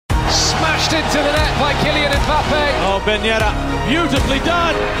Pushed into the net by Kylian Mbappe. Oh, Benyera, beautifully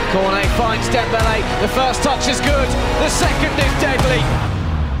done. Cornet finds Dembele. The first touch is good. The second is deadly.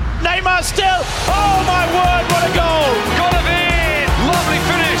 Neymar still. Oh my word, what a goal. Golovin. Lovely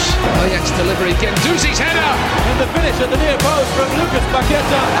finish. Ajax delivery. Guendouzi's header. And the finish at the near post from Lucas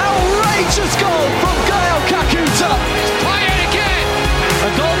Paqueta. Outrageous goal from Gael Kakuta. It's Payet again.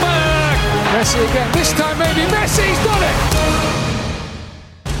 And Goldberg. Messi again. This time maybe Messi's done it.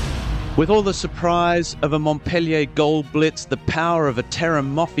 With all the surprise of a Montpellier goal blitz, the power of a Terra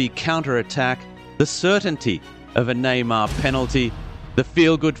Moffi counter-attack, the certainty of a Neymar penalty, the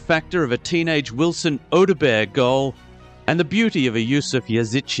feel-good factor of a teenage Wilson Odobert goal, and the beauty of a Yusuf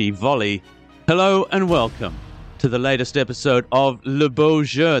Yazici volley, hello and welcome to the latest episode of Le Beau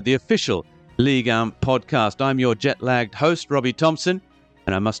Jeu, the official Ligue podcast. I'm your jet-lagged host, Robbie Thomson,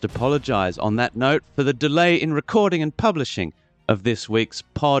 and I must apologise on that note for the delay in recording and publishing of this week's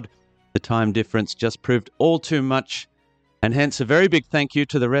pod. The time difference just proved all too much, and hence a very big thank you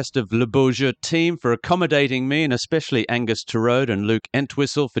to the rest of Le Beau Jeu team for accommodating me, and especially Angus Torode and Luke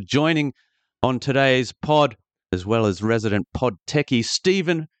Entwistle for joining on today's pod, as well as resident pod techie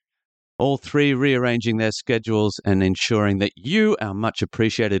Stephen, all three rearranging their schedules and ensuring that you, our much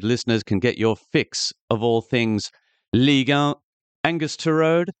appreciated listeners, can get your fix of all things Ligue 1. Angus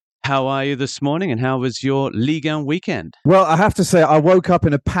Torode, how are you this morning, and how was your Ligue 1 weekend? Well, I have to say, I woke up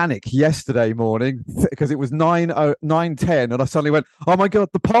in a panic yesterday morning because it was 9:10, and I suddenly went, oh my God,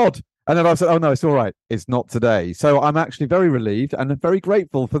 the pod. And then I said, oh no, it's all right. It's not today. So I'm actually very relieved and very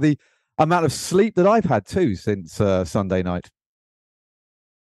grateful for the amount of sleep that I've had too since Sunday night.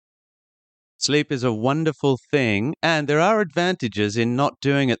 Sleep is a wonderful thing, and there are advantages in not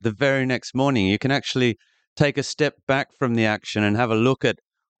doing it the very next morning. You can actually take a step back from the action and have a look at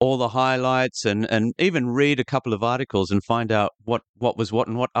all the highlights and even read a couple of articles and find out what was what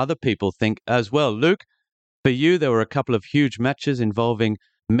and what other people think as well. Luke, for you, there were a couple of huge matches involving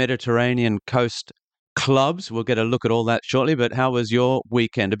Mediterranean coast clubs. We'll get a look at all that shortly, but how was your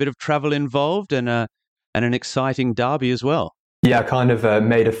weekend? A bit of travel involved and an exciting derby as well. Yeah, I kind of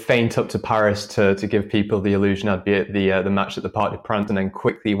made a feint up to Paris to give people the illusion I'd be at the match at the Parc des Princes, and then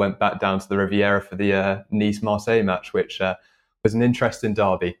quickly went back down to the Riviera for the Nice-Marseille match, which was an interesting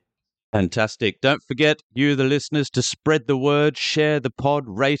derby. Fantastic. Don't forget, you, the listeners, to spread the word, share the pod,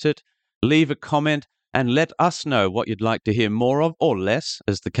 rate it, leave a comment, and let us know what you'd like to hear more of, or less,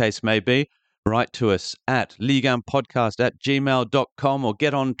 as the case may be. Write to us at ligue1podcast@gmail.com or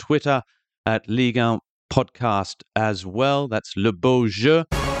get on Twitter at ligue1podcast as well. That's Le Beau Jeu.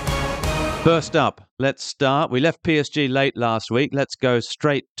 First up, let's start. We left PSG late last week. Let's go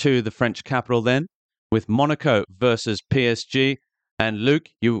straight to the French capital then, with Monaco versus PSG. And Luke,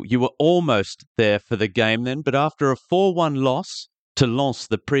 you were almost there for the game then, but after a 4-1 loss to Lens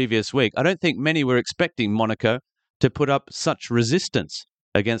the previous week, I don't think many were expecting Monaco to put up such resistance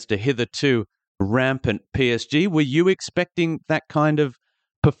against a hitherto rampant PSG. Were you expecting that kind of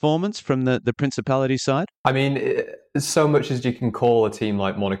performance from the Principality side? I mean, so much as you can call a team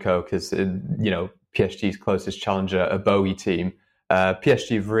like Monaco, because, PSG's closest challenger, a Bowie team,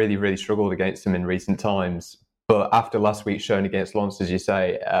 PSG have really, really struggled against them in recent times. But after last week's showing against Lens, as you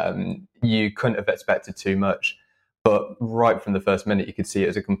say, you couldn't have expected too much. But right from the first minute, you could see it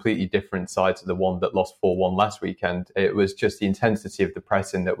was a completely different side to the one that lost 4-1 last weekend. It was just the intensity of the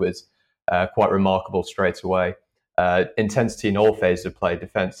pressing that was quite remarkable straight away. Intensity in all phases of play,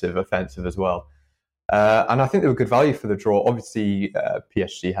 defensive, offensive as well. And I think they were good value for the draw. Obviously,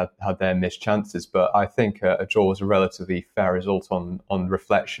 PSG had their missed chances, but I think a draw was a relatively fair result on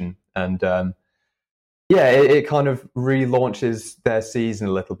reflection. And it kind of relaunches their season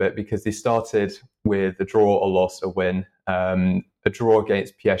a little bit, because they started with a draw, a loss, a win. A draw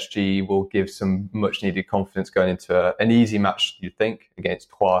against PSG will give some much-needed confidence going into an easy match, you'd think, against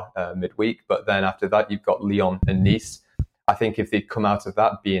Troyes midweek. But then after that, you've got Lyon and Nice. I think if they come out of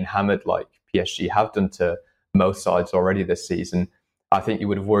that being hammered like PSG have done to most sides already this season, I think you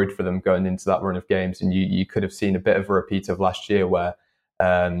would have worried for them going into that run of games, and you could have seen a bit of a repeat of last year where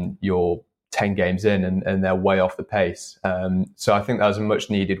you're 10 games in and they're way off the pace. So I think that was a much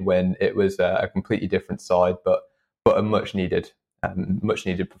needed win. It was a completely different side, but a much needed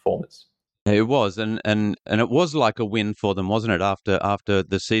performance. It was, and it was like a win for them, wasn't it? After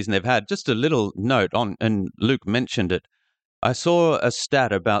the season they've had. Just a little note on, and Luke mentioned it. I saw a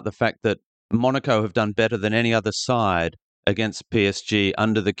stat about the fact that Monaco have done better than any other side against PSG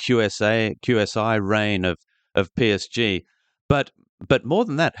under the QSI reign of PSG. But more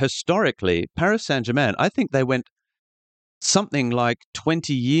than that, historically, Paris Saint-Germain, I think they went something like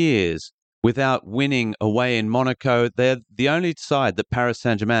 20 years without winning away in Monaco. They're the only side that Paris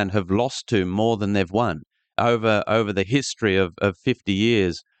Saint-Germain have lost to more than they've won over the history of 50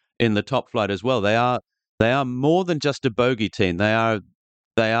 years in the top flight as well. They are more than just a bogey team. They are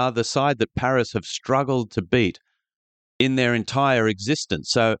the side that Paris have struggled to beat in their entire existence.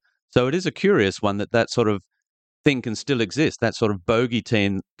 So it is a curious one that sort of thing can still exist. That sort of bogey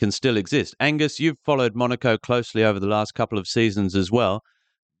team can still exist. Angus, you've followed Monaco closely over the last couple of seasons as well.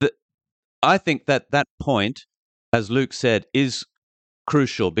 I think that point, as Luke said, is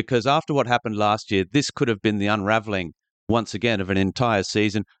crucial because after what happened last year, this could have been the unravelling once again of an entire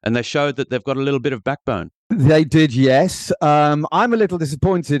season, and they showed that they've got a little bit of backbone. They did, yes. I'm a little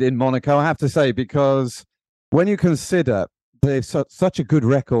disappointed in Monaco, I have to say, because when you consider they've such a good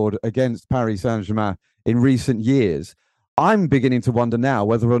record against Paris Saint-Germain in recent years, I'm beginning to wonder now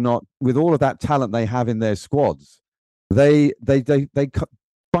whether or not, with all of that talent they have in their squads, they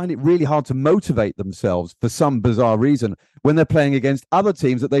find it really hard to motivate themselves for some bizarre reason when they're playing against other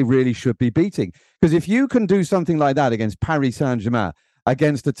teams that they really should be beating. Because if you can do something like that against Paris Saint-Germain,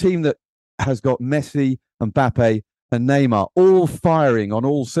 against a team that has got Messi, Mbappe and Neymar all firing on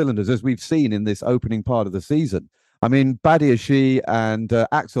all cylinders, as we've seen in this opening part of the season. I mean, Badiashile and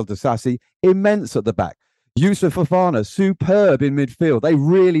Axel Disasi, immense at the back. Youssouf Fofana, superb in midfield. They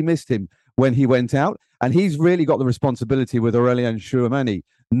really missed him when he went out. And he's really got the responsibility with Aurélien Tchouameni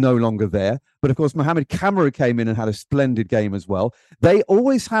no longer there. But of course, Mohamed Kamara came in and had a splendid game as well. They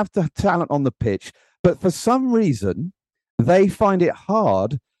always have the talent on the pitch, but for some reason, they find it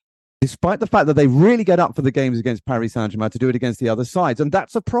hard, despite the fact that they really get up for the games against Paris Saint-Germain, to do it against the other sides. And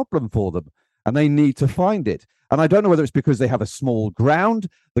that's a problem for them. And they need to find it. And I don't know whether it's because they have a small ground.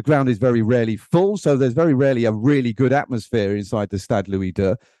 The ground is very rarely full, so there's very rarely a really good atmosphere inside the Stade Louis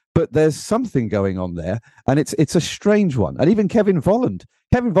II. But there's something going on there, and it's a strange one. And even Kevin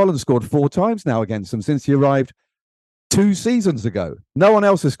Volland scored 4 times now against them since he arrived 2 seasons ago. No one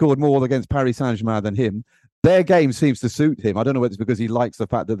else has scored more against Paris Saint-Germain than him. Their game seems to suit him. I don't know whether it's because he likes the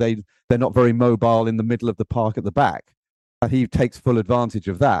fact that they're not very mobile in the middle of the park at the back, and he takes full advantage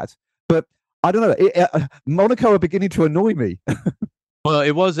of that. But I don't know. Monaco are beginning to annoy me. Well,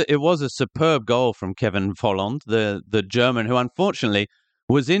 it was a superb goal from Kevin Volland, the German, who unfortunately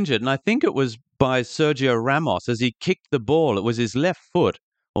was injured, and I think it was by Sergio Ramos as he kicked the ball. It was his left foot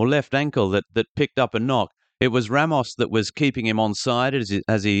or left ankle that picked up a knock. It was Ramos that was keeping him onside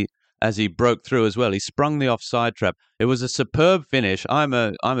as he broke through as well. He sprung the offside trap. It was a superb finish. I'm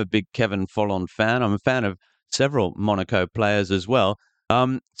a big Kevin Volland fan. I'm a fan of several Monaco players as well.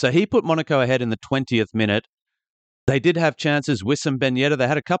 So he put Monaco ahead in the 20th minute. They did have chances. Wissam Ben Yedder, they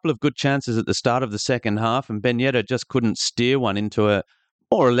had a couple of good chances at the start of the second half, and Ben Yedder just couldn't steer one into a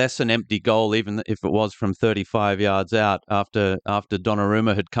more or less an empty goal, even if it was from 35 yards out after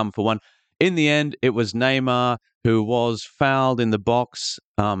Donnarumma had come for one. In the end, it was Neymar who was fouled in the box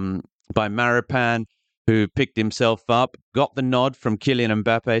by Maripan, who picked himself up, got the nod from Kylian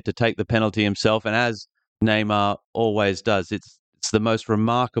Mbappe to take the penalty himself. And as Neymar always does, it's the most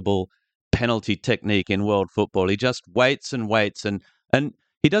remarkable penalty technique in world football. He just waits and waits, and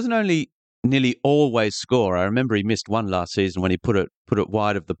he doesn't only nearly always score. I remember he missed one last season when he put it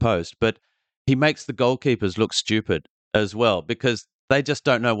wide of the post, but he makes the goalkeepers look stupid as well because they just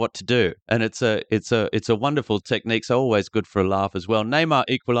don't know what to do. And it's a wonderful technique, so always good for a laugh as well. Neymar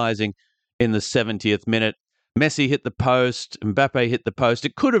equalising in the 70th minute. Messi hit the post, Mbappe hit the post.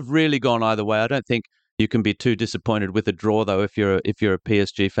 It could have really gone either way. I don't think you can be too disappointed with a draw, though, if you're a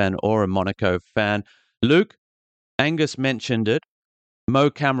PSG fan or a Monaco fan. Luke, Angus mentioned it. Mo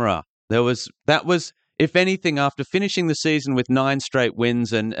Camara. That was, if anything, after finishing the season with 9 straight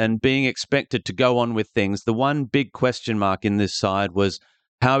wins and being expected to go on with things, the one big question mark in this side was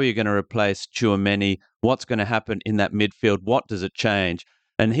how are you going to replace Tchouameni? What's going to happen in that midfield? What does it change?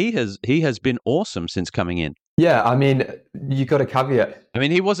 And he has been awesome since coming in. Yeah, I mean, you got a caveat. I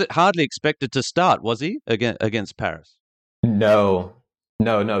mean, he wasn't hardly expected to start, was he, against Paris? No,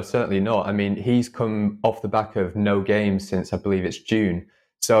 certainly not. I mean, he's come off the back of no games since I believe it's June.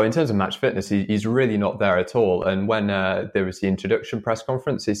 So in terms of match fitness, he's really not there at all. And when there was the introduction press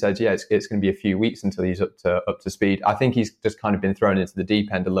conference, he said, yeah, it's going to be a few weeks until he's up to speed. I think he's just kind of been thrown into the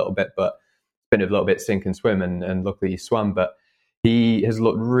deep end a little bit, but it's been a little bit sink and swim, and luckily he swam. But he has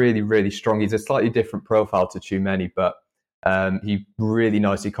looked really, really strong. He's a slightly different profile to Tchouameni, but he really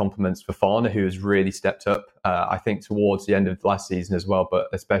nicely complements Fofana, who has really stepped up, I think, towards the end of last season as well, but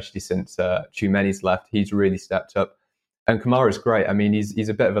especially since Tchouameni's left, he's really stepped up. And Kamara's great. I mean, he's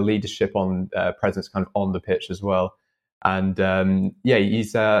a bit of a leadership on presence kind of on the pitch as well. And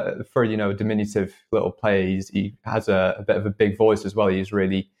he's for a diminutive little player, he has a bit of a big voice as well. He's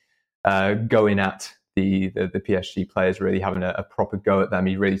really going at the PSG players, really having a proper go at them.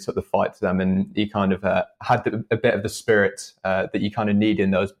 He really took the fight to them, and he kind of had a bit of the spirit that you kind of need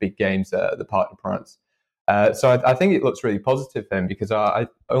in those big games at the Parc des Princes. So I think it looks really positive for him, because I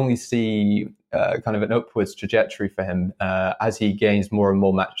only see kind of an upwards trajectory for him as he gains more and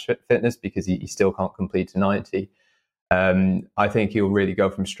more match fitness, because he still can't complete a 90. I think he'll really go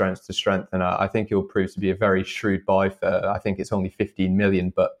from strength to strength, and I think he'll prove to be a very shrewd buy for, I think it's only 15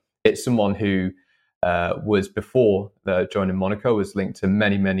 million, but it's someone who was before joining Monaco, was linked to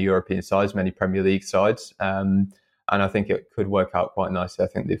many European sides, many Premier League sides, and I think it could work out quite nicely. I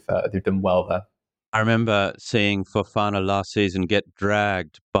think they've done well there. I remember seeing Fofana last season get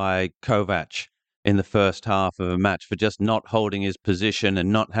dragged by Kovac in the first half of a match for just not holding his position and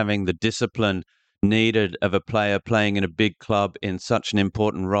not having the discipline needed of a player playing in a big club in such an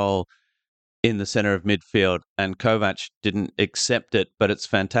important role in the centre of midfield. And Kovac didn't accept it, but it's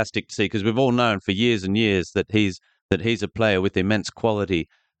fantastic to see, because we've all known for years and years that he's a player with immense quality,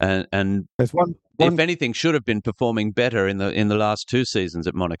 and There's one if anything, should have been performing better in the last 2 seasons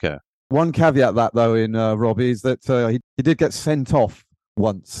at Monaco. One caveat that, though, in Robbie, is that he did get sent off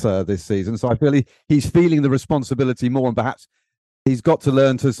once this season. So I feel he's feeling the responsibility more, and perhaps he's got to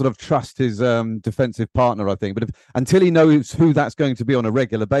learn to sort of trust his defensive partner, I think. But until he knows who that's going to be on a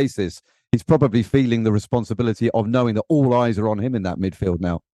regular basis, he's probably feeling the responsibility of knowing that all eyes are on him in that midfield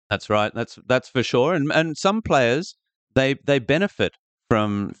now. That's right. That's for sure. And some players, they benefit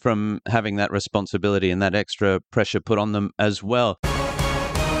from having that responsibility and that extra pressure put on them as well.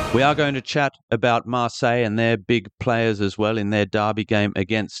 We are going to chat about Marseille and their big players as well in their derby game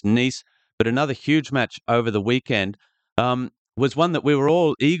against Nice. But another huge match over the weekend was one that we were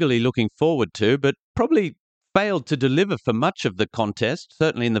all eagerly looking forward to, but probably failed to deliver for much of the contest,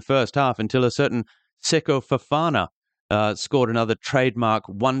 certainly in the first half, until a certain Seko Fofana scored another trademark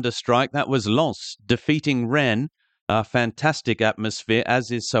wonder strike. That was Lens defeating Rennes. Fantastic atmosphere,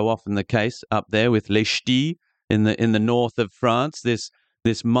 as is so often the case up there with Les Ch'tis in the north of France.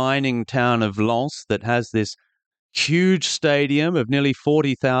 This mining town of Lens that has this huge stadium of nearly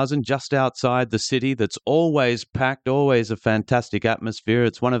 40,000 just outside the city that's always packed, always a fantastic atmosphere.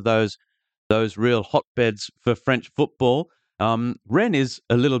 It's one of those real hotbeds for French football. Rennes is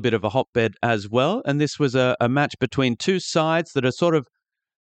a little bit of a hotbed as well, and this was a match between two sides that are sort of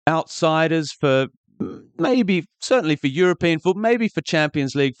outsiders for certainly for European football, maybe for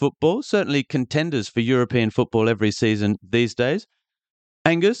Champions League football, certainly contenders for European football every season these days.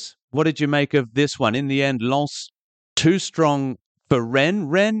 Angus, what did you make of this one? In the end, Lens too strong for Rennes.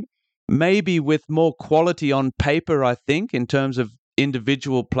 Rennes maybe with more quality on paper, I think, in terms of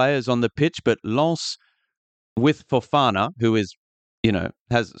individual players on the pitch, but Lens with Fofana, who is,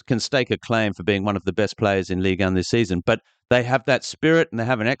 can stake a claim for being one of the best players in Ligue 1 this season. But they have that spirit, and they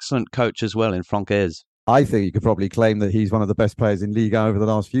have an excellent coach as well in Francaise. I think you could probably claim that he's one of the best players in Ligue 1 over the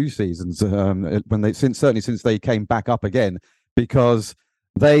last few seasons. Certainly since they came back up again, because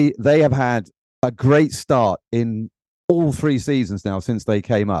they have had a great start in all 3 seasons now since they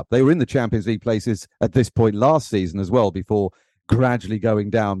came up. They were in the Champions League places at this point last season as well, before gradually going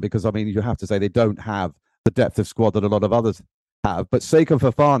down, because, I mean, you have to say they don't have the depth of squad that a lot of others have. But Seko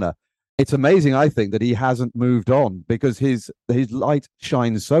Fofana, it's amazing, I think, that he hasn't moved on, because his light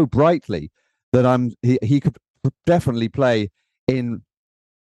shines so brightly that he could definitely play in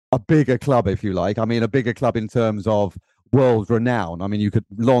a bigger club, if you like. I mean, a bigger club in terms of world renown. I mean,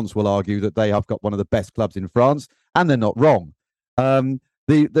 Lens will argue that they have got one of the best clubs in France, and they're not wrong.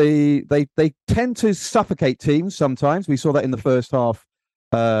 They tend to suffocate teams sometimes. We saw that in the first half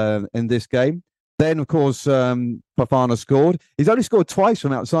in this game. Then, of course, Fofana scored. He's only scored twice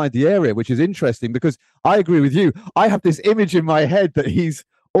from outside the area, which is interesting, because I agree with you. I have this image in my head that he's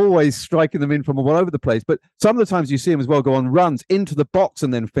always striking them in from all over the place. But some of the times you see him as well go on runs into the box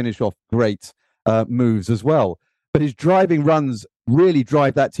and then finish off great moves as well. But his driving runs really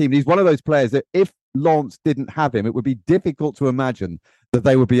drive that team. He's one of those players that if Lens didn't have him, it would be difficult to imagine that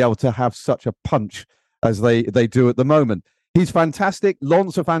they would be able to have such a punch as they do at the moment. He's fantastic.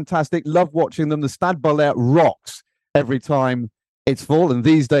 Lens are fantastic. Love watching them. The Stade Ballard rocks every time it's full. And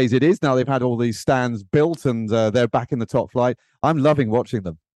these days it is. Now they've had all these stands built and they're back in the top flight. I'm loving watching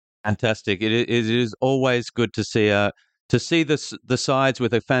them. Fantastic. It is always good to see the sides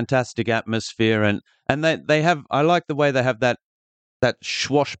with a fantastic atmosphere, and they have. I like the way they have that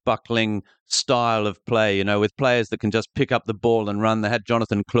swashbuckling style of play. With players that can just pick up the ball and run. They had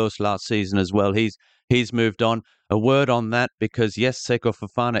Jonathan Klaus last season as well. He's moved on. A word on that, because yes, Seko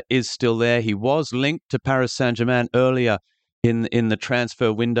Fofana is still there. He was linked to Paris Saint-Germain earlier in the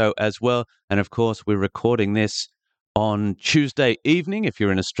transfer window as well. And of course, we're recording this on Tuesday evening if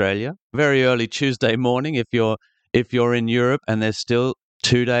you're in Australia, very early Tuesday morning if you're in Europe, and there's still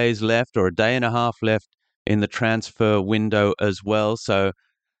 2 days left or a day and a half left in the transfer window as well. So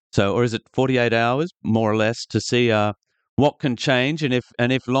or is it 48 hours more or less to see what can change, and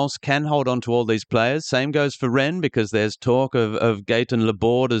if Lens can hold on to all these players. Same goes for Rennes, because there's talk of Gaëtan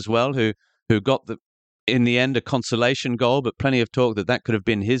Laborde as well, who got in the end a consolation goal, but plenty of talk that could have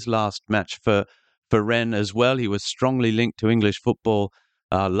been his last match for Rennes as well. He was strongly linked to English football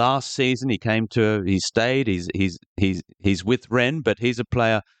last season. He stayed. He's with Rennes, but he's a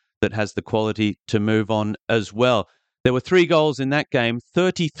player that has the quality to move on as well. There were 3 goals in that game,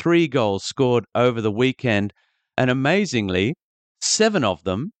 33 goals scored over the weekend, and amazingly, 7 of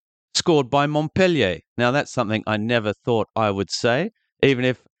them scored by Montpellier. Now, that's something I never thought I would say, even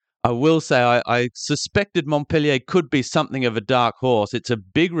if I will say I suspected Montpellier could be something of a dark horse. It's a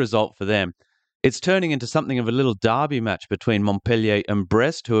big result for them. It's turning into something of a little derby match between Montpellier and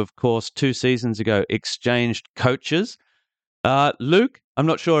Brest, who, of course, 2 seasons ago exchanged coaches. Luke, I'm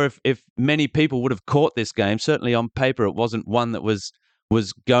not sure if many people would have caught this game. Certainly on paper, it wasn't one that was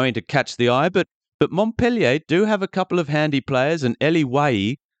going to catch the eye, but Montpellier do have a couple of handy players, and Eli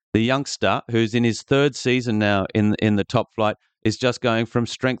Wahi, the youngster, who's in his 3rd season now in the top flight, is just going from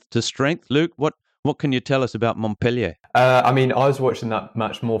strength to strength. Luke, what can you tell us about Montpellier? I was watching that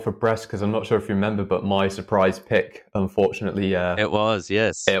match more for Brest, because I'm not sure if you remember, but my surprise pick, unfortunately... it was,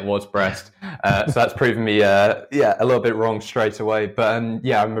 yes. It was Brest. So that's proven me, a little bit wrong straight away. But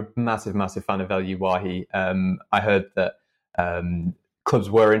I'm a massive, massive fan of El Wahi. I heard that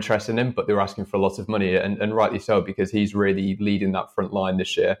clubs were interested in him, but they were asking for a lot of money, and rightly so, because he's really leading that front line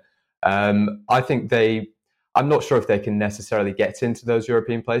this year. I think I'm not sure if they can necessarily get into those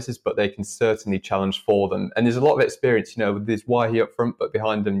European places, but they can certainly challenge for them. And there's a lot of experience, there's Wahi up front, but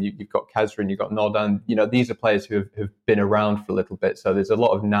behind them you've got Kazrin, you've got Nordan. These are players who have been around for a little bit, so there's a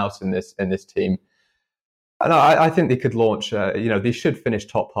lot of nous in this team. And I think they could launch, they should finish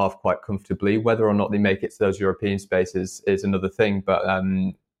top half quite comfortably. Whether or not they make it to those European spaces is another thing. But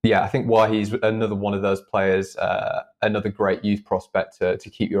I think Wahi's another one of those players, another great youth prospect to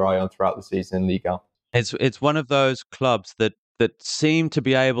keep your eye on throughout the season in Ligue 1. It's one of those clubs that seem to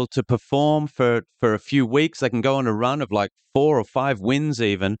be able to perform for a few weeks. They can go on a run of like 4 or 5 wins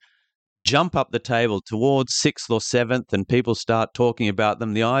even, jump up the table towards 6th or 7th, and people start talking about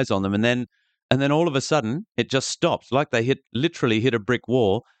them, the eyes on them, and then all of a sudden it just stops, like they literally hit a brick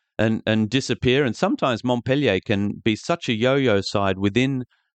wall and disappear. And sometimes Montpellier can be such a yo-yo side within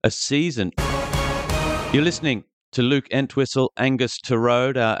a season. You're listening to Luke Entwistle, Angus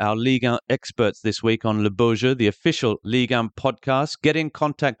Torode, our Ligue 1 experts this week on Le Beau Jeu, the official Ligue 1 podcast. Get in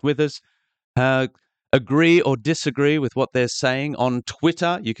contact with us. Agree or disagree with what they're saying on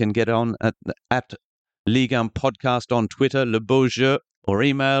Twitter. You can get on at Ligue 1 podcast on Twitter, Le Beau Jeu, or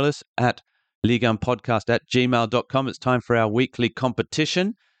email us at ligue1podcast@gmail.com. It's time for our weekly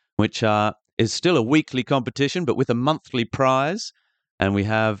competition, which is still a weekly competition, but with a monthly prize. And we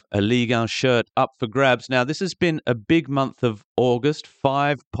have a Ligue 1 shirt up for grabs. Now, this has been a big month of August,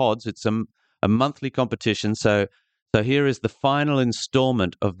 5 pods. It's a monthly competition. So here is the final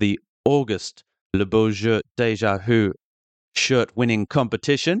installment of the August Le Beau Jeu Deja Who shirt winning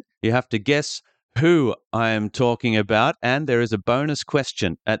competition. You have to guess who I am talking about. And there is a bonus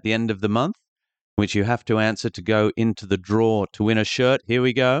question at the end of the month, which you have to answer to go into the draw to win a shirt. Here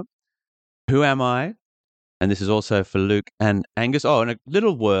we go. Who am I? And this is also for Luke and Angus. Oh, and a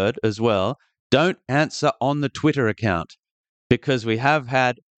little word as well. Don't answer on the Twitter account, because we have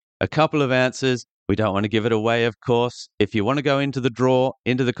had a couple of answers. We don't want to give it away, of course. If you want to go into the draw,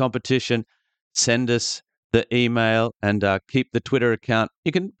 into the competition, send us the email and keep the Twitter account.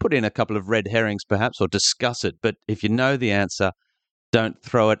 You can put in a couple of red herrings perhaps, or discuss it. But if you know the answer, don't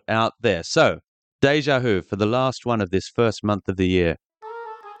throw it out there. So, Deja Who for the last one of this first month of the year.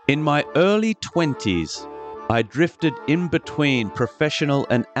 In my early 20s, I drifted in between professional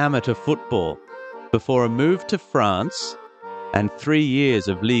and amateur football before a move to France and 3 years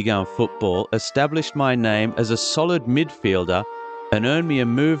of Ligue 1 football established my name as a solid midfielder and earned me a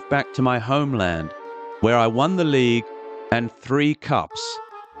move back to my homeland, where I won the league and 3 cups,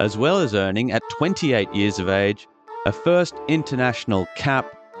 as well as earning at 28 years of age a first international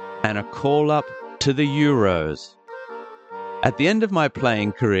cap and a call-up to the Euros. At the end of my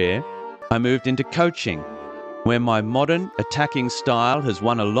playing career, I moved into coaching, where my modern attacking style has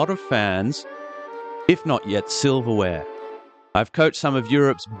won a lot of fans, if not yet silverware. I've coached some of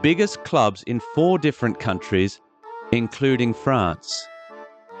Europe's biggest clubs in 4 different countries, including France.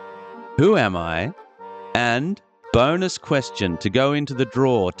 Who am I? And bonus question to go into the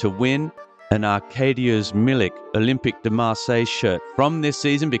draw to win an Arkadieusz Milik Olympique de Marseille shirt from this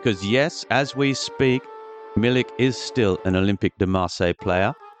season because, yes, as we speak, Milik is still an Olympique de Marseille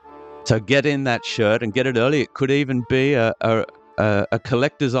player. So get in that shirt and get it early. It could even be a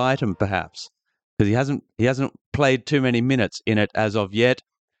collector's item, perhaps, because he hasn't played too many minutes in it as of yet.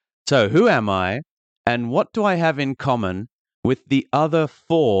 So who am I, and what do I have in common with the other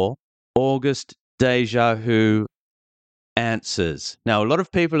 4 August Deja Who answers? Now, a lot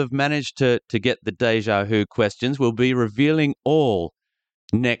of people have managed to get the Deja Who questions. We'll be revealing all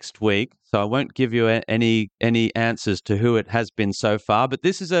next week, so I won't give you any answers to who it has been so far. But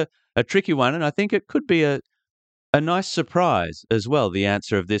this is a tricky one, and I think it could be a nice surprise as well, the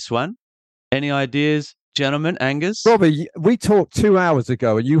answer of this one. Any ideas, gentlemen? Angus? Robbie, we talked 2 hours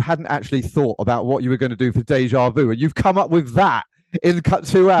ago, and you hadn't actually thought about what you were going to do for Deja Vu, and you've come up with that in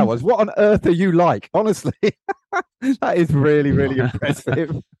 2 hours. What on earth are you like? Honestly, that is really, really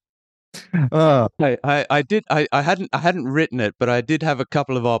impressive. I hadn't written it, but I did have a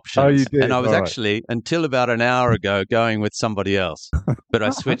couple of options. Oh, you did? And I was All actually, right, until about an hour ago, going with somebody else. But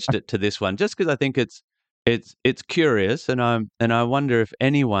I switched it to this one just because I think it's curious, and I wonder if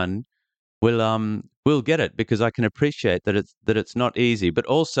anyone will get it, because I can appreciate that it's not easy. But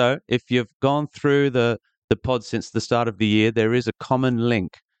also, if you've gone through the pod since the start of the year, there is a common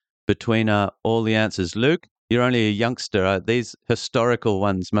link between all the answers. Luke, you're only a youngster. These historical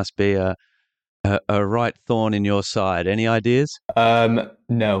ones must be a right thorn in your side. Any ideas?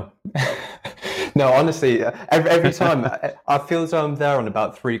 No. No, honestly, every time I feel as though I'm there on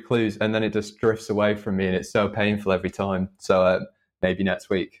about 3 clues, and then it just drifts away from me, and it's so painful every time. So maybe next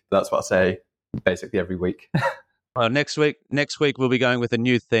week. That's what I say basically every week. Well, next week we'll be going with a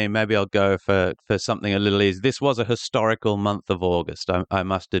new theme. Maybe I'll go for something a little easy. This was a historical month of August, I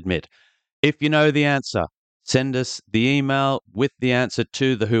must admit. If you know the answer, send us the email with the answer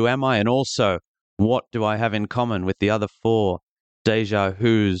to the Who Am I, and also what do I have in common with the other 4 Deja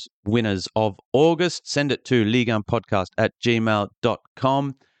Who's winners of August. Send it to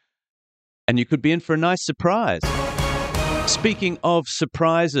ligue1podcast@gmail.com, and you could be in for a nice surprise. Speaking of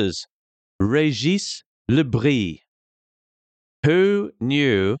surprises, Régis Lebris. Who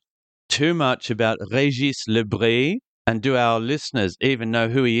knew too much about Régis Lebris, and do our listeners even know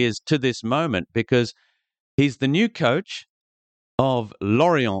who he is to this moment? Because he's the new coach of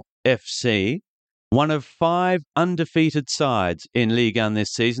Lorient FC, one of 5 undefeated sides in Ligue 1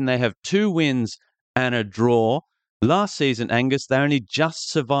 this season. They have 2 wins and a draw. Last season, Angus, they only just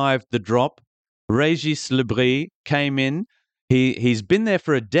survived the drop. Régis Lebris came in. He's been there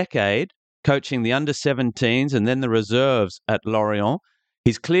for a decade, coaching the under-17s and then the reserves at Lorient.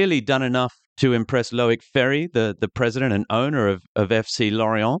 He's clearly done enough to impress Loïc Ferry, the president and owner of FC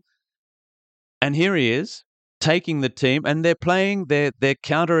Lorient. And here he is, taking the team, and they're playing their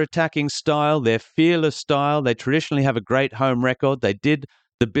counter-attacking style, their fearless style. They traditionally have a great home record. They did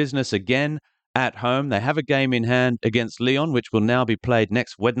the business again at home. They have a game in hand against Lyon, which will now be played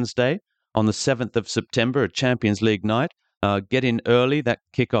next Wednesday on the 7th of September, a Champions League night. Get in early, that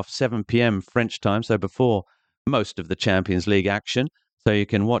kick-off 7 p.m. French time, so before most of the Champions League action. So you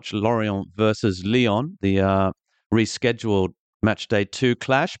can watch Lorient versus Lyon, the rescheduled Matchday 2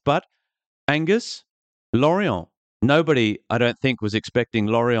 clash. But Angus, Lorient, nobody, I don't think, was expecting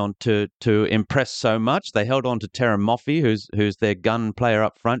Lorient to impress so much. They held on to Terem Moffi, who's their gun player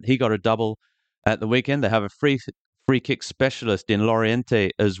up front. He got a double at the weekend. They have a free kick specialist in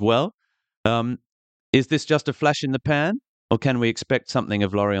Loriente as well. Is this just a flash in the pan, or can we expect something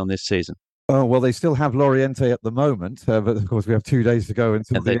of Lorient this season? Oh, well, they still have Loriente at the moment, but of course we have 2 days to go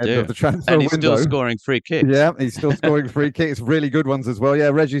until the end of the transfer window. And he's still scoring free kicks. Yeah, he's still scoring free kicks, really good ones as well. Yeah,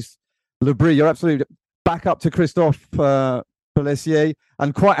 Régis Lebris, you're absolutely back up to Christophe Pellissier,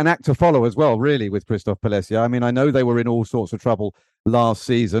 and quite an act to follow as well, really, with Christophe Pellissier. I mean, I know they were in all sorts of trouble last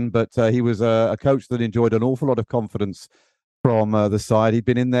season, but he was a coach that enjoyed an awful lot of confidence from the side. He'd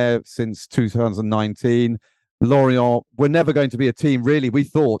been in there since 2019. Lorient were never going to be a team, really, we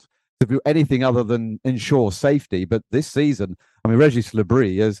thought, to do anything other than ensure safety. But this season, I mean, Régis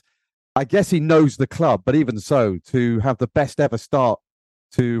Lebris, I guess he knows the club, but even so, to have the best ever start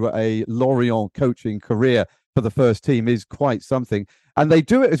to a Lorient coaching career for the first team is quite something. And they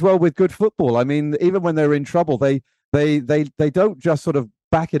do it as well with good football. I mean, even when they're in trouble, they don't just sort of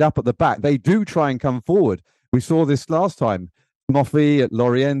back it up at the back. They do try and come forward. We saw this last time. Moffi at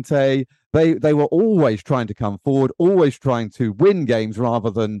Loriente, they were always trying to come forward, always trying to win games rather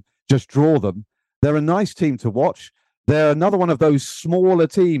than just draw them. They're a nice team to watch. They're another one of those smaller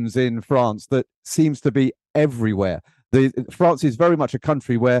teams in France that seems to be everywhere. France is very much a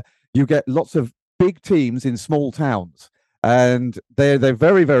country where you get lots of big teams in small towns. and they're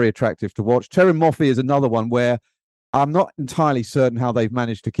very, very attractive to watch. Terem Moffi is another one where I'm not entirely certain how they've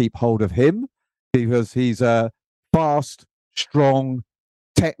managed to keep hold of him, because he's fast, strong,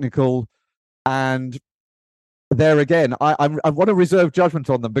 technical, and there again, I want to reserve judgment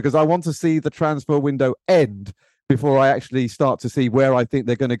on them because I want to see the transfer window end before I actually start to see where I think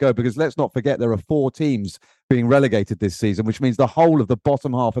they're going to go. Because let's not forget, there are 4 teams being relegated this season, which means the whole of the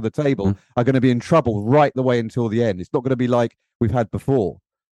bottom half of the table are going to be in trouble right the way until the end. It's not going to be like we've had before.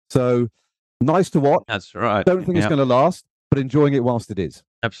 So nice to watch. That's right. Don't think it's going to last, but enjoying it whilst it is.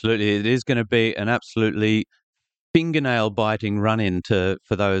 Absolutely. It is going to be an absolutely fingernail-biting run-in for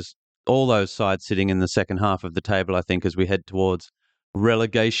all those sides sitting in the second half of the table, I think, as we head towards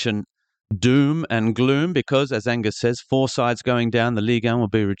relegation doom and gloom, because, as Angus says, 4 sides going down. The Ligue 1 will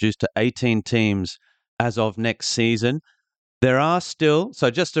be reduced to 18 teams as of next season. There are still,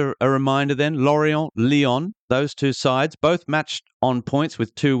 so just a reminder then, Lorient, Lyon, those 2 sides, both matched on points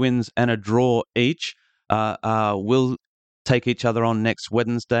with 2 wins and a draw each, will take each other on next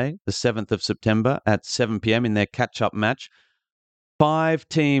Wednesday, the 7th of September at 7 p.m. in their catch-up match. 5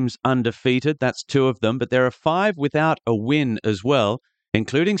 teams undefeated, that's 2 of them, but there are 5 without a win as well,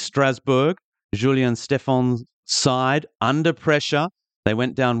 including Strasbourg, Julien Stéphan's side, under pressure. They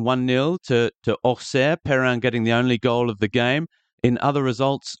went down 1-0 to Auxerre, Perrin getting the only goal of the game. In other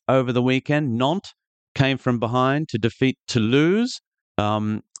results over the weekend, Nantes came from behind to defeat Toulouse.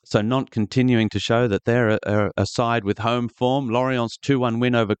 So Nantes continuing to show that they're a side with home form. Lorient's 2-1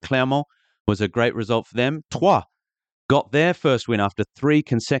 win over Clermont was a great result for them. Troyes got their first win after 3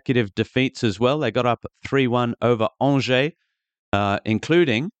 consecutive defeats as well. They got up 3-1 over Angers,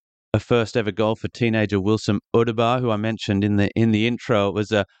 including a first ever goal for teenager Wilson Odebar, who I mentioned in the intro. It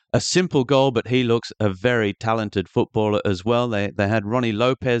was a simple goal, but he looks a very talented footballer as well. They had Ronnie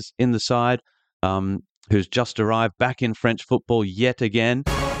Lopez in the side, who's just arrived back in French football yet again.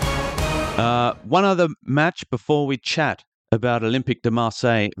 One other match before we chat about Olympique de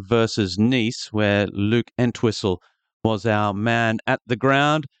Marseille versus Nice, where Luc Entwistle was our man at the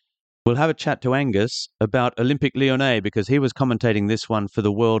ground. We'll have a chat to Angus about Olympique Lyonnais, because he was commentating this one for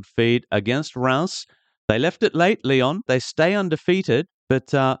the world feed against Reims. They left it late, Lyon. They stay undefeated,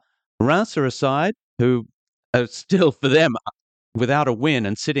 but Reims are a side who are still, for them, without a win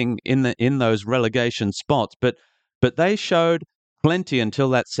and sitting in those relegation spots. But they showed plenty until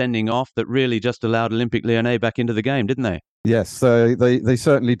that sending off that really just allowed Olympique Lyonnais back into the game, didn't they? Yes, so they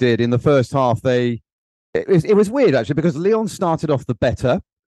certainly did. In the first half, it was weird, actually, because Lyon started off the better.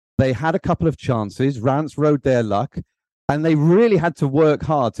 They had a couple of chances. Reims rode their luck, and they really had to work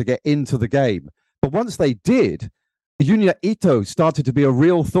hard to get into the game. But once they did, Junya Ito started to be a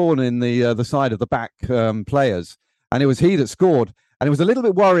real thorn in the side of the back players, and it was he that scored. And it was a little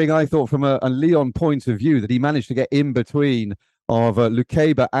bit worrying, I thought, from a Lyon point of view, that he managed to get in between of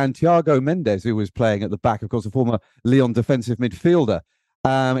Lukeba and Thiago Mendes, who was playing at the back, of course, a former Lyon defensive midfielder.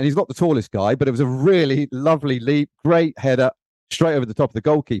 And he's not the tallest guy, but it was a really lovely leap, great header, straight over the top of the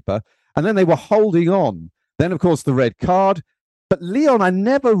goalkeeper. And then they were holding on. Then, of course, the red card. But Lyon, I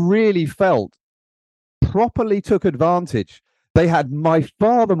never really felt properly took advantage. They had by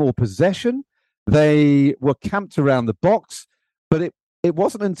far the more possession. They were camped around the box. But it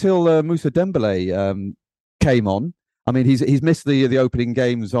wasn't until Moussa Dembélé came on. I mean, he's missed the opening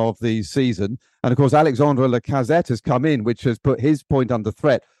games of the season. And, of course, Alexandre Lacazette has come in, which has put his point under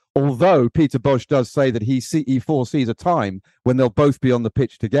threat. Although Peter Bosz does say that he foresees a time when they'll both be on the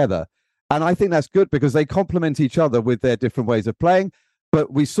pitch together. And I think that's good because they complement each other with their different ways of playing.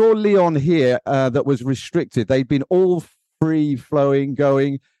 But we saw Lyon here that was restricted. They'd been all free-flowing,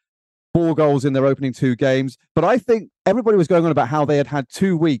 going 4 goals in their opening 2 games. But I think everybody was going on about how they had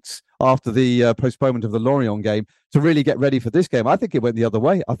 2 weeks after the postponement of the Lorient game to really get ready for this game. I think it went the other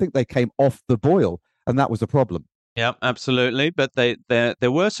way. I think they came off the boil, and that was the problem. Yeah, absolutely. But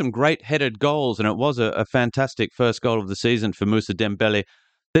there were some great headed goals, and it was a fantastic first goal of the season for Moussa Dembélé.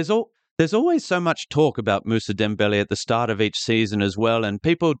 There's always so much talk about Moussa Dembélé at the start of each season as well, and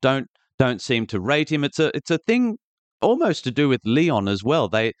people don't seem to rate him. It's a thing almost to do with Lyon as well.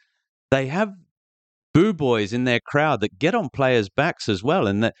 They have boo boys in their crowd that get on players' backs as well,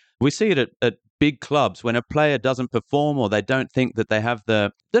 and that we see it at big clubs when a player doesn't perform or they don't think that they have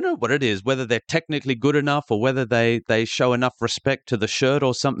don't know what it is, whether they're technically good enough or whether they show enough respect to the shirt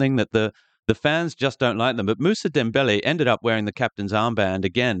or something, that the fans just don't like them. But Moussa Dembélé ended up wearing the captain's armband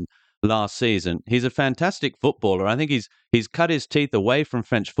again last season. He's a fantastic footballer. I think he's cut his teeth away from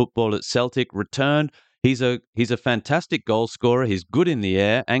French football at Celtic, returned. He's a fantastic goal scorer. He's good in the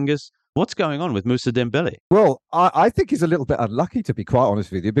air. Angus, What's going on with Moussa Dembele? Well, I think he's a little bit unlucky, to be quite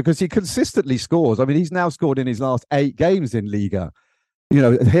honest with you, because he consistently scores. I mean, he's now scored in his last 8 games in Ligue. You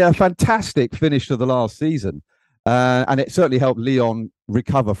know, he had a fantastic finish to the last season. And it certainly helped Lyon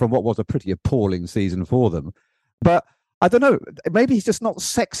recover from what was a pretty appalling season for them. But I don't know, maybe he's just not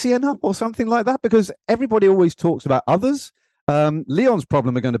sexy enough or something like that, because everybody always talks about others. Lyon's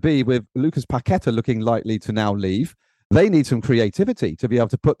problem are going to be with Lucas Paqueta looking likely to now leave. They need some creativity to be able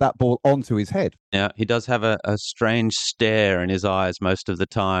to put that ball onto his head. Yeah, he does have a strange stare in his eyes most of the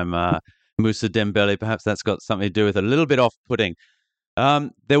time, Moussa Dembele. Perhaps that's got something to do with it. A little bit off-putting.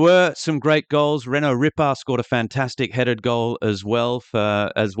 There were some great goals. Renaud Ripart scored a fantastic headed goal as well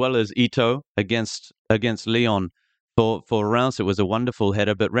as Ito against Lyon for Reims. It was a wonderful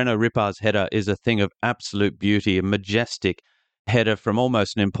header, but Renaud Ripart's header is a thing of absolute beauty, a majestic header from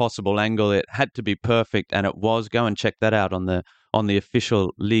almost an impossible angle. It had to be perfect, and it was. Go and check that out on the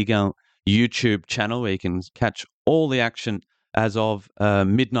official Ligue 1 YouTube channel, where you can catch all the action as of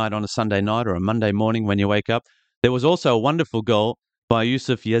midnight on a Sunday night or a Monday morning when you wake up. There was also a wonderful goal by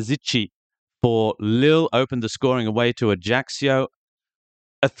Youssef Yazici for Lille, opened the scoring away to Ajaccio.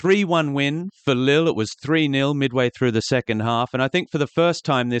 A 3-1 win for Lille. It was 3-0 midway through the second half. And I think for the first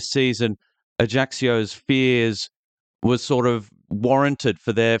time this season, Ajaccio's fears was sort of warranted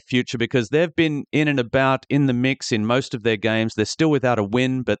for their future, because they've been in and about in the mix in most of their games. They're still without a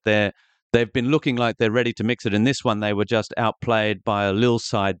win, but they've been looking like they're ready to mix it. In this one, they were just outplayed by a Lille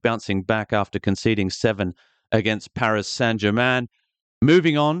side, bouncing back after conceding 7 against Paris Saint-Germain.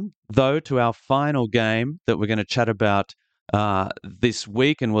 Moving on, though, to our final game that we're going to chat about this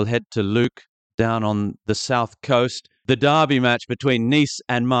week, and we'll head to Luc down on the south coast. The derby match between Nice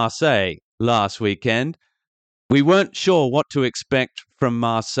and Marseille last weekend. We weren't sure what to expect from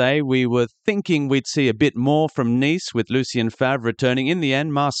Marseille. We were thinking we'd see a bit more from Nice with Lucien Favre returning. In the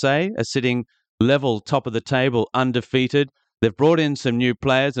end, Marseille are sitting level top of the table, undefeated. They've brought in some new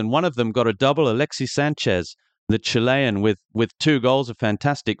players, and one of them got a double, Alexis Sanchez, the Chilean, with 2 goals, a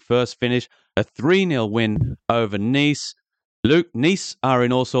fantastic first finish, a 3-0 win over Nice. Luke, Nice are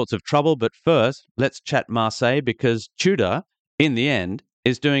in all sorts of trouble, but first, let's chat Marseille, because Tudor, in the end,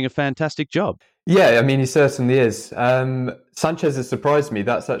 is doing a fantastic job. Yeah, I mean, he certainly is. Sanchez has surprised me.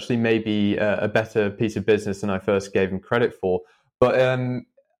 That's actually maybe a better piece of business than I first gave him credit for. But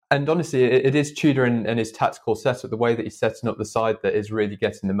and honestly, it is Tudor and his tactical setup, the way that he's setting up the side, that is really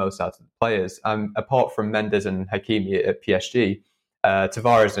getting the most out of the players. Apart from Mendes and Hakimi at PSG,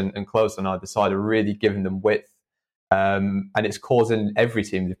 Tavares and Klose on either side are really giving them width. And it's causing every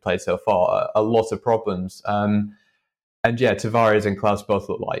team they've played so far a lot of problems. And yeah, Tavares and Klose both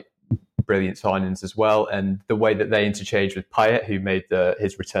look like brilliant signings as well. And the way that they interchange with Payet, who made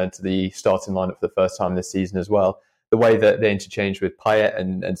his return to the starting lineup for the first time this season as well, the way that they interchange with Payet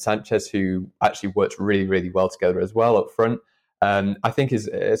and Sanchez, who actually worked really, really well together as well up front, I think is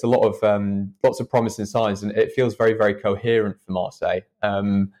a lot of lots of promising signs, and it feels very, very coherent for Marseille.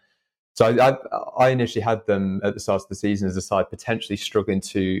 So I initially had them at the start of the season as a side potentially struggling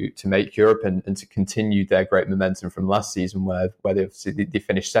to make Europe and to continue their great momentum from last season, where they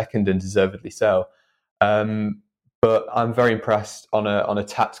finished second and deservedly so. But I'm very impressed on a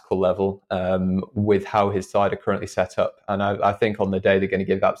tactical level with how his side are currently set up. And I think on the day they're going to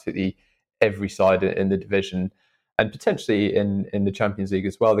give absolutely every side in the division, and potentially in the Champions League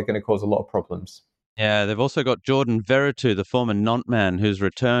as well, they're going to cause a lot of problems. Yeah, they've also got Jordan Veretout, the former Nantes man, who's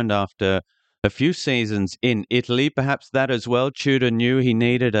returned after a few seasons in Italy. Perhaps that as well. Tudor knew he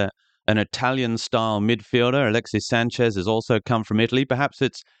needed an Italian-style midfielder. Alexis Sanchez has also come from Italy. Perhaps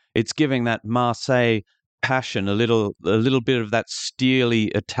it's giving that Marseille passion, a little bit of that steely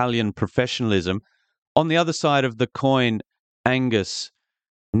Italian professionalism. On the other side of the coin, Angus,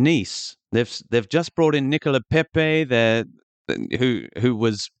 Nice, they've just brought in Nicolas Pepe, who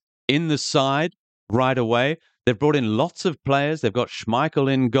was in the side right away. They've brought in lots of players. They've got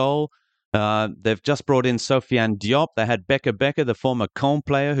Schmeichel in goal. They've just brought in Sofiane Diop. They had Becker, the former Caen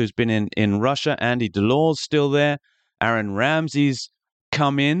player who's been in Russia. Andy Delors still there. Aaron Ramsey's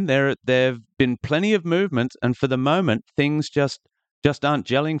come in. There've been plenty of movement, and for the moment, things just aren't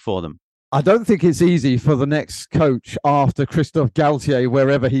gelling for them. I don't think it's easy for the next coach after Christophe Galtier,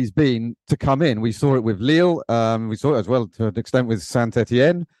 wherever he's been, to come in. We saw it with Lille. We saw it as well to an extent with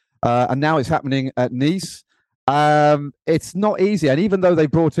Saint-Etienne. And now it's happening at Nice. It's not easy. And even though they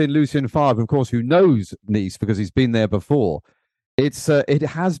brought in Lucien Favre, of course, who knows Nice because he's been there before, it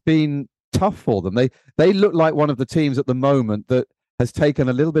has been tough for them. They look like one of the teams at the moment that has taken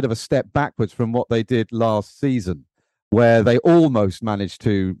a little bit of a step backwards from what they did last season, where they almost managed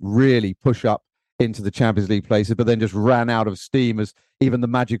to really push up into the Champions League places, but then just ran out of steam as even the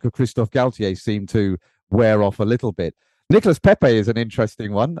magic of Christophe Galtier seemed to wear off a little bit. Nicolas Pepe is an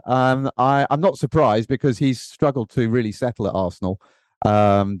interesting one. I'm not surprised because he's struggled to really settle at Arsenal,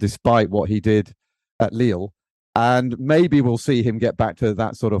 despite what he did at Lille. And maybe we'll see him get back to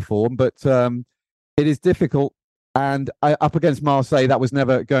that sort of form, but it is difficult. And up against Marseille, that was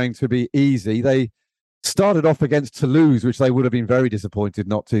never going to be easy. They started off against Toulouse, which they would have been very disappointed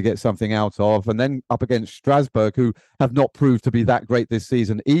not to get something out of, and then up against Strasbourg, who have not proved to be that great this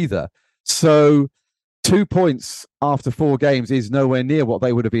season either. So 2 points after 4 games is nowhere near what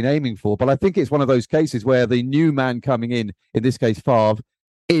they would have been aiming for. But I think it's one of those cases where the new man coming in this case Favre,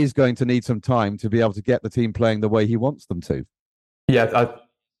 is going to need some time to be able to get the team playing the way he wants them to. Yeah,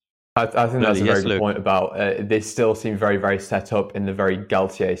 I think that's a very good Luke. point about they still seem very, very set up in the very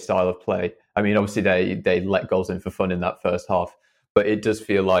Galtier style of play. I mean, obviously they let goals in for fun in that first half, but it does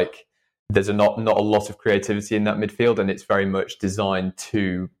feel like there's not a lot of creativity in that midfield, and it's very much designed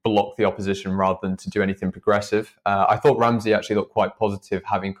to block the opposition rather than to do anything progressive. I thought Ramsey actually looked quite positive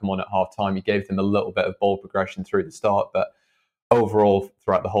having come on at half time. He gave them a little bit of ball progression through the start, but overall,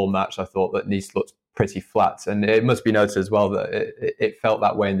 throughout the whole match, I thought that Nice looked pretty flat. And it must be noted as well that it felt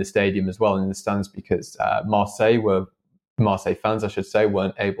that way in the stadium as well, in the stands, because Marseille fans, I should say,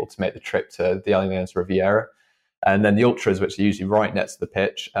 weren't able to make the trip to the Allianz Riviera. And then the Ultras, which are usually right next to the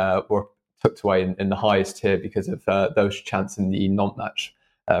pitch, were tucked away in the highest tier because of those chants in the Nantes match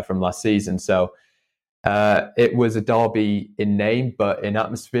from last season. So it was a derby in name, but in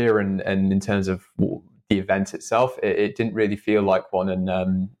atmosphere and in terms of the event itself, it didn't really feel like one.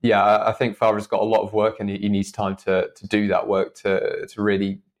 And I think Favre's got a lot of work, and he needs time to do that work to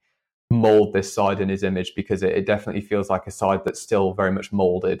really mould this side in his image, because it definitely feels like a side that's still very much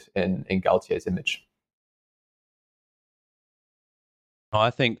moulded in Galtier's image. I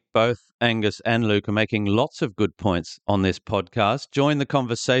think both Angus and Luke are making lots of good points on this podcast. Join the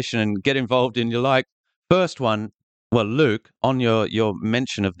conversation and get involved in your like. First one, well, Luke, on your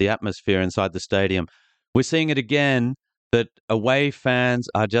mention of the atmosphere inside the stadium, we're seeing it again that away fans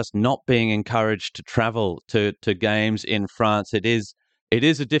are just not being encouraged to travel to games in France. It is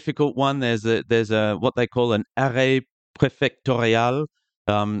a difficult one. There's a what they call an arrêt préfectorial,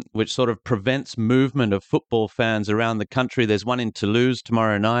 which sort of prevents movement of football fans around the country. There's one in Toulouse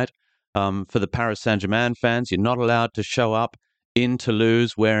tomorrow night for the Paris Saint-Germain fans. You're not allowed to show up in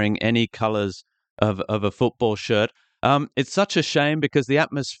Toulouse wearing any colours of a football shirt. It's such a shame because the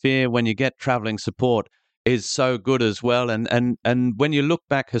atmosphere when you get travelling support is so good as well. And when you look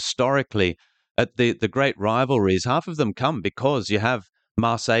back historically at the great rivalries, half of them come because you have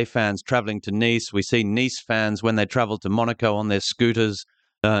Marseille fans travelling to Nice. We see Nice fans when they travel to Monaco on their scooters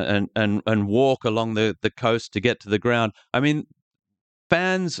and walk along the coast to get to the ground. I mean,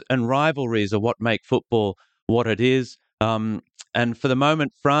 fans and rivalries are what make football what it is. And for the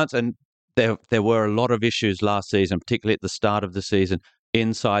moment, France, and there were a lot of issues last season, particularly at the start of the season,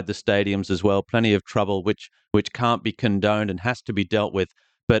 inside the stadiums as well. Plenty of trouble, which can't be condoned and has to be dealt with.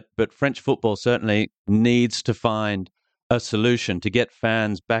 But French football certainly needs to find a solution to get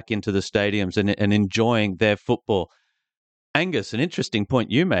fans back into the stadiums and enjoying their football. Angus, an interesting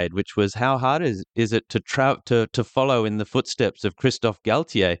point you made, which was how hard is it to follow in the footsteps of Christophe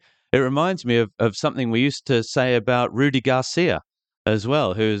Galtier? It reminds me of something we used to say about Rudy Garcia as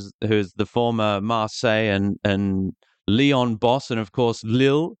well, who's the former Marseille and Lyon boss, and of course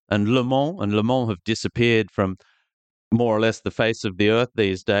Lille and Le Mans. And Le Mans have disappeared from more or less the face of the earth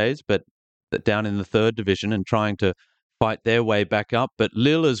these days, but down in the third division and trying to fight their way back up. But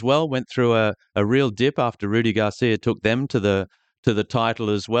Lille as well went through a real dip after Rudy Garcia took them to the title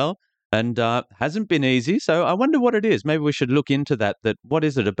as well, and hasn't been easy. So I wonder what it is. Maybe we should look into that. What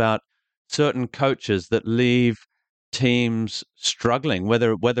is it about certain coaches that leave teams struggling,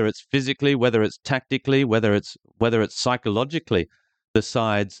 whether it's physically, whether it's tactically, whether it's psychologically, the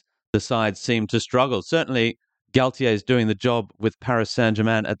sides seem to struggle. Certainly Galtier is doing the job with Paris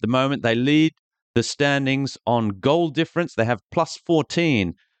Saint-Germain at the moment. They lead the standings on goal difference. They have plus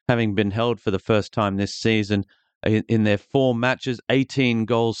 14, having been held for the first time this season in their 4 matches, 18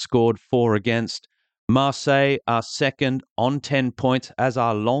 goals scored, 4 against. Marseille are second on 10 points, as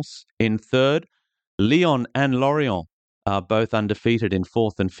are Lens in third. Lyon and Lorient are both undefeated in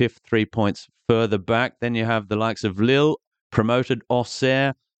 4th and 5th, 3 points further back. Then you have the likes of Lille, promoted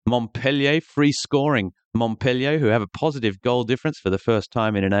Auxerre, Montpellier, free scoring Montpellier, who have a positive goal difference for the first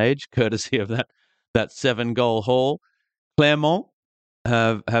time in an age, courtesy of that 7-goal haul. Clermont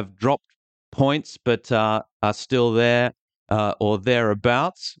have dropped points, but are still there or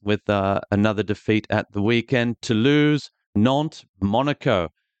thereabouts with another defeat at the weekend. Toulouse, Nantes, Monaco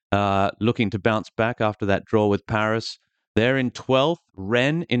looking to bounce back after that draw with Paris. They're in 12th,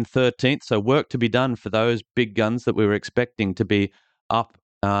 Rennes in 13th. So work to be done for those big guns that we were expecting to be up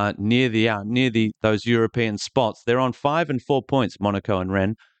near those European spots. They're on 5 and 4 points, Monaco and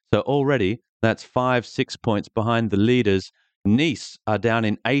Rennes. So already that's 5-6 points behind the leaders. Nice are down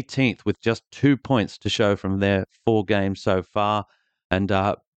in 18th with just 2 points to show from their 4 games so far, and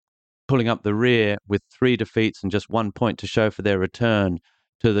pulling up the rear with 3 defeats and just 1 point to show for their return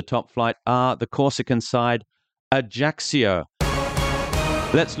to the top flight are the Corsican side, Ajaccio.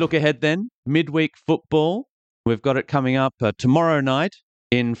 Let's look ahead then. Midweek football. We've got it coming up tomorrow night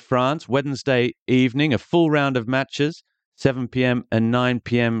in France, Wednesday evening, a full round of matches, 7 p.m. and 9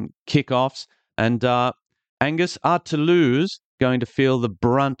 p.m. kickoffs. And Angus, are Toulouse going to feel the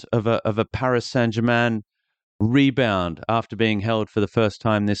brunt of a Paris Saint-Germain rebound after being held for the first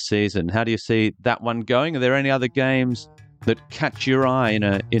time this season? How do you see that one going? Are there any other games that catch your eye in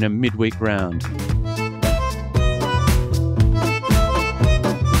a midweek round?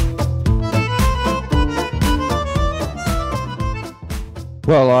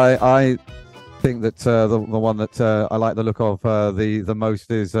 Well, I think that the one that I like the look of the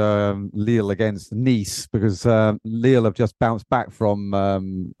most is Lille against Nice, because Lille have just bounced back from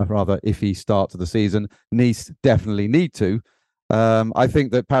a rather iffy start to the season. Nice definitely need to. I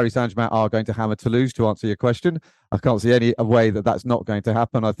think that Paris Saint-Germain are going to hammer Toulouse, to answer your question. I can't see any way that that's not going to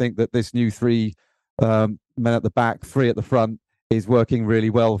happen. I think that this new 3 men at the back, 3 at the front, is working really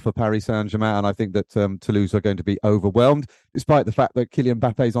well for Paris Saint-Germain, and I think that Toulouse are going to be overwhelmed, despite the fact that Kylian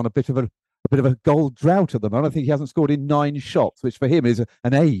Mbappé is on a bit of a goal drought at the moment. I think he hasn't scored in 9 shots, which for him is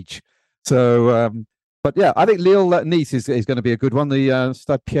an age. So, but yeah, I think Lille-Nice is going to be a good one. The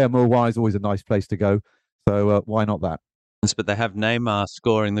Stade Pierre-Mauroy is always a nice place to go, so why not that? But they have Neymar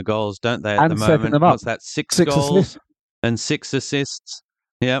scoring the goals, don't they, at and the moment? Them up. What's that, 6 goals assists. And 6 assists?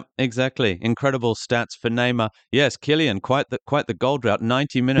 Yeah, exactly. Incredible stats for Neymar. Yes, Kylian, quite the goal drought.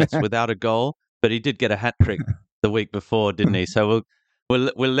 90 minutes without a goal, but he did get a hat trick the week before, didn't he? So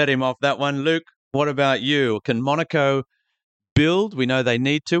we'll let him off that one. Luke, what about you? Can Monaco build? We know they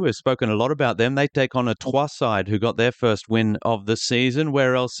need to. We've spoken a lot about them. They take on a Troyes side who got their first win of the season.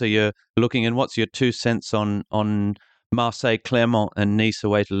 Where else are you looking, and what's your 2 cents on Marseille, Clermont, and Nice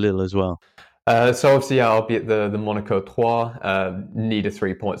away to Lille as well? So obviously, yeah, I'll be at the Monaco Troyes. Need a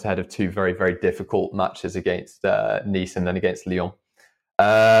 3 points ahead of 2 very, very difficult matches against Nice and then against Lyon.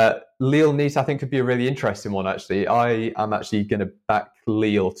 Lille-Nice, I think, could be a really interesting one, actually. I am actually going to back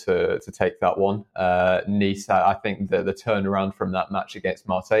Lille to take that one. Nice, I think the turnaround from that match against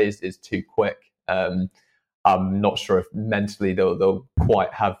Marseille is too quick. I'm not sure if mentally they'll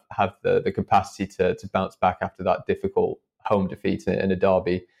quite have the capacity to bounce back after that difficult home defeat in a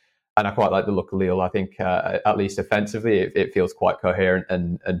derby. And I quite like the look of Lille. I think, at least offensively, it feels quite coherent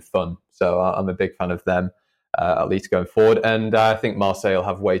and fun. So I'm a big fan of them, at least going forward. And I think Marseille will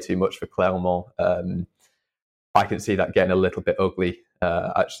have way too much for Clermont. I can see that getting a little bit ugly,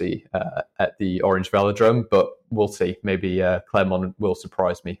 actually, at the Orange Velodrome. But we'll see. Maybe Clermont will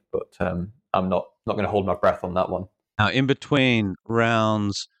surprise me. But I'm not going to hold my breath on that one. Now, in between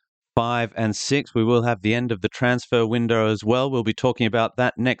rounds 5 and 6, we will have the end of the transfer window as well. We'll be talking about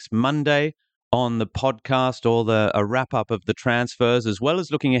that next Monday on the podcast, or a wrap-up of the transfers, as well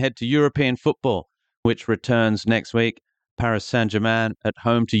as looking ahead to European football, which returns next week. Paris Saint-Germain at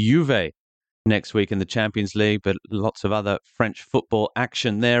home to Juve next week in the Champions League, but lots of other French football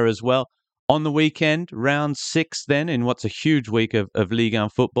action there as well. On the weekend, round 6 then, in what's a huge week of Ligue 1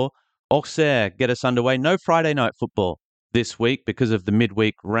 football. Auxerre get us underway. No Friday night football this week because of the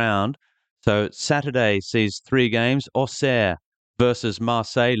midweek round. So Saturday sees 3 games: Auxerre versus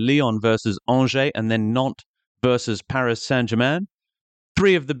Marseille, Lyon versus Angers, and then Nantes versus Paris Saint-Germain.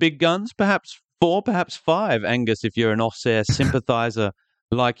 3 of the big guns, perhaps 4, perhaps 5, Angus, if you're an Auxerre sympathiser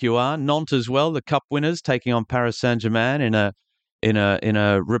like you are. Nantes as well, the cup winners, taking on Paris Saint-Germain in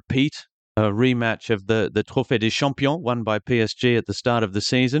a repeat, a rematch of the Trophée des Champions won by PSG at the start of the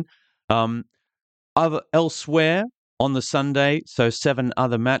season. Elsewhere on the Sunday, so 7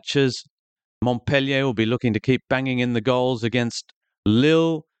 other matches. Montpellier will be looking to keep banging in the goals against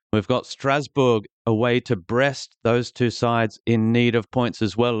Lille. We've got Strasbourg away to Brest. Those 2 sides in need of points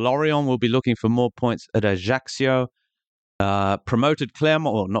as well. Lorient will be looking for more points at Ajaccio. Promoted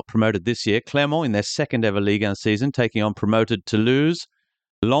Clermont, or not promoted this year, Clermont in their second ever Ligue 1 season, taking on promoted Toulouse.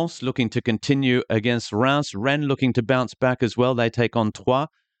 Lens looking to continue against Reims. Rennes looking to bounce back as well. They take on Troyes.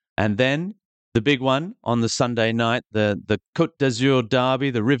 And then the big one on the Sunday night, the Côte d'Azur derby,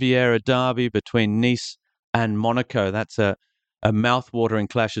 the Riviera derby between Nice and Monaco. That's a mouth-watering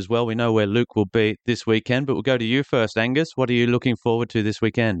clash as well. We know where Luke will be this weekend, but we'll go to you first, Angus. What are you looking forward to this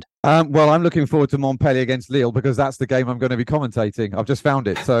weekend? Well, I'm looking forward to Montpellier against Lille because that's the game I'm going to be commentating. I've just found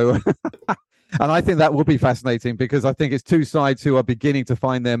it. So, and I think that will be fascinating because I think it's two sides who are beginning to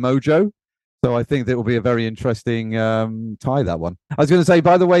find their mojo. So I think that will be a very interesting tie, that one. I was going to say,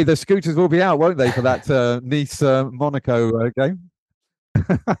 by the way, the scooters will be out, won't they, for that Nice-Monaco game?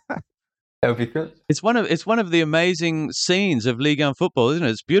 That would be good. It's one of the amazing scenes of Ligue 1 football, isn't it?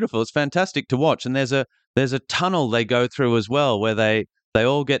 It's beautiful. It's fantastic to watch. And there's a tunnel they go through as well, where they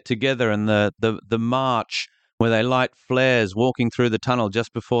all get together, and the march where they light flares walking through the tunnel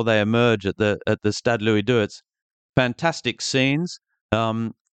just before they emerge at the Stade Louis II. It's fantastic scenes.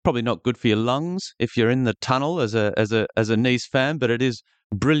 Probably not good for your lungs if you're in the tunnel as a Nice fan, but it is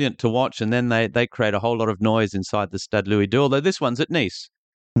brilliant to watch. And then they create a whole lot of noise inside the Stade Louis II. Although this one's at Nice.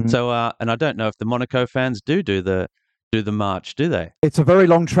 So, and I don't know if the Monaco fans do the march, do they? It's a very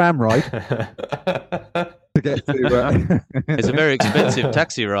long tram ride to get to. It's a very expensive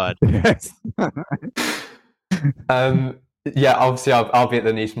taxi ride. Yes. Yeah, obviously, I'll be at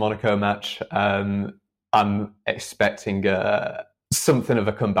the Nice-Monaco match. I'm expecting something of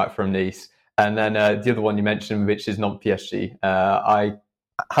a comeback from Nice, and then the other one you mentioned, which is Nantes-PSG. I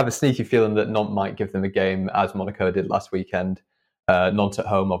have a sneaky feeling that Nantes might give them a game, as Monaco did last weekend. Nantes at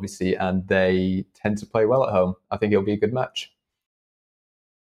home, obviously, and they tend to play well at home. I think it'll be a good match.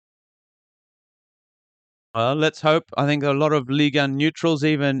 Well, let's hope. I think a lot of Ligue 1 neutrals,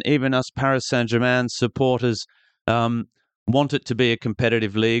 even us Paris Saint-Germain supporters, want it to be a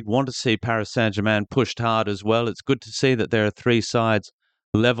competitive league, want to see Paris Saint-Germain pushed hard as well. It's good to see that there are three sides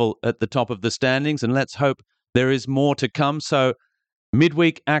level at the top of the standings, and let's hope there is more to come. So,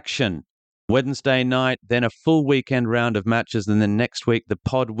 midweek action. Wednesday night, then a full weekend round of matches, and then next week the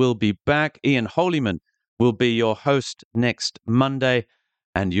pod will be back. Ian Holyman will be your host next Monday,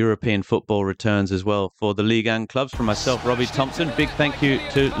 and European football returns as well for the Ligue 1 clubs. From myself, Robbie Thomson, big thank you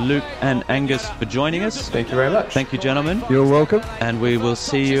to Luke and Angus for joining us. Thank you very much. Thank you, gentlemen. You're welcome. And we will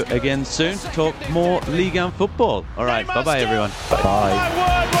see you again soon to talk more Ligue 1 football. All right, bye-bye, everyone. Bye. My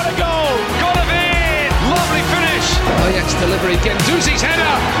word, what a goal! Golovin! Lovely finish! Ajax delivery, Gendouzi's header!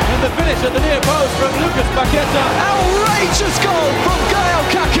 And the finish at the near post from Lucas Paqueta. Outrageous goal from Gael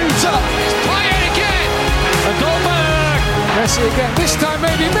Kakuta! Payet again! And Goldberg! Messi again, this time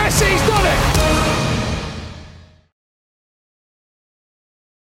maybe Messi!